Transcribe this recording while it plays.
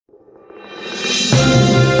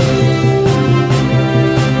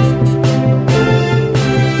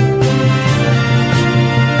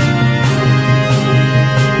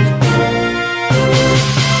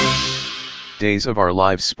Days of Our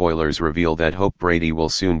Lives spoilers reveal that Hope Brady will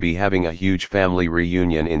soon be having a huge family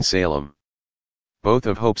reunion in Salem. Both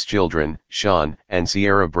of Hope's children, Sean and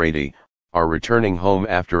Sierra Brady, are returning home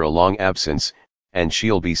after a long absence, and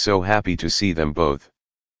she'll be so happy to see them both.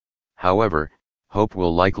 However, Hope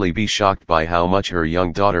will likely be shocked by how much her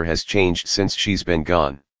young daughter has changed since she's been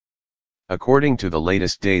gone. According to the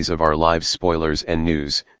latest Days of Our Lives spoilers and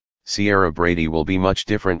news, Sierra Brady will be much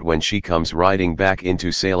different when she comes riding back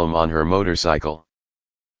into Salem on her motorcycle.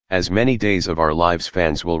 As many Days of Our Lives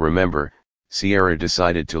fans will remember, Sierra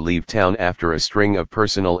decided to leave town after a string of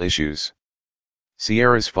personal issues.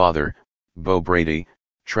 Sierra's father, Bo Brady,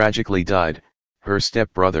 tragically died, her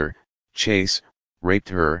stepbrother, Chase, raped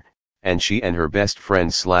her, and she and her best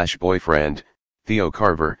friend/boyfriend, Theo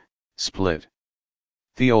Carver, split.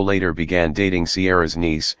 Theo later began dating Sierra's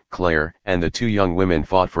niece, Claire, and the two young women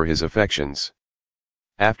fought for his affections.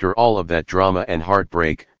 After all of that drama and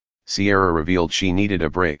heartbreak, Sierra revealed she needed a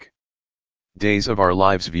break. Days of Our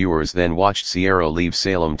Lives viewers then watched Sierra leave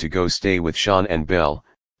Salem to go stay with Sean and Belle,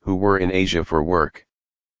 who were in Asia for work.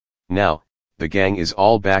 Now, the gang is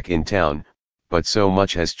all back in town, but so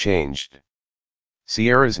much has changed.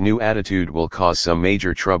 Sierra's new attitude will cause some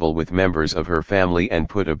major trouble with members of her family and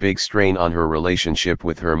put a big strain on her relationship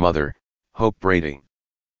with her mother, Hope Brady.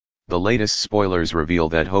 The latest spoilers reveal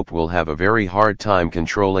that Hope will have a very hard time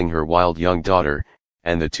controlling her wild young daughter,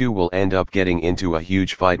 and the two will end up getting into a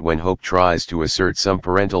huge fight when Hope tries to assert some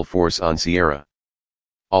parental force on Sierra.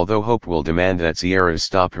 Although Hope will demand that Sierra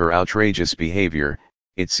stop her outrageous behavior,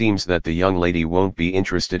 it seems that the young lady won't be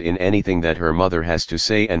interested in anything that her mother has to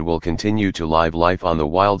say and will continue to live life on the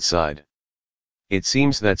wild side. It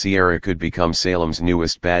seems that Sierra could become Salem's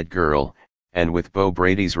newest bad girl, and with Bo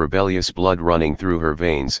Brady's rebellious blood running through her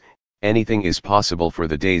veins, anything is possible for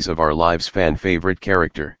the Days of Our Lives fan favorite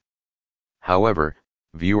character. However,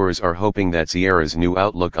 viewers are hoping that Sierra's new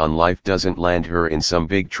outlook on life doesn't land her in some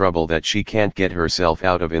big trouble that she can't get herself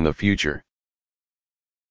out of in the future.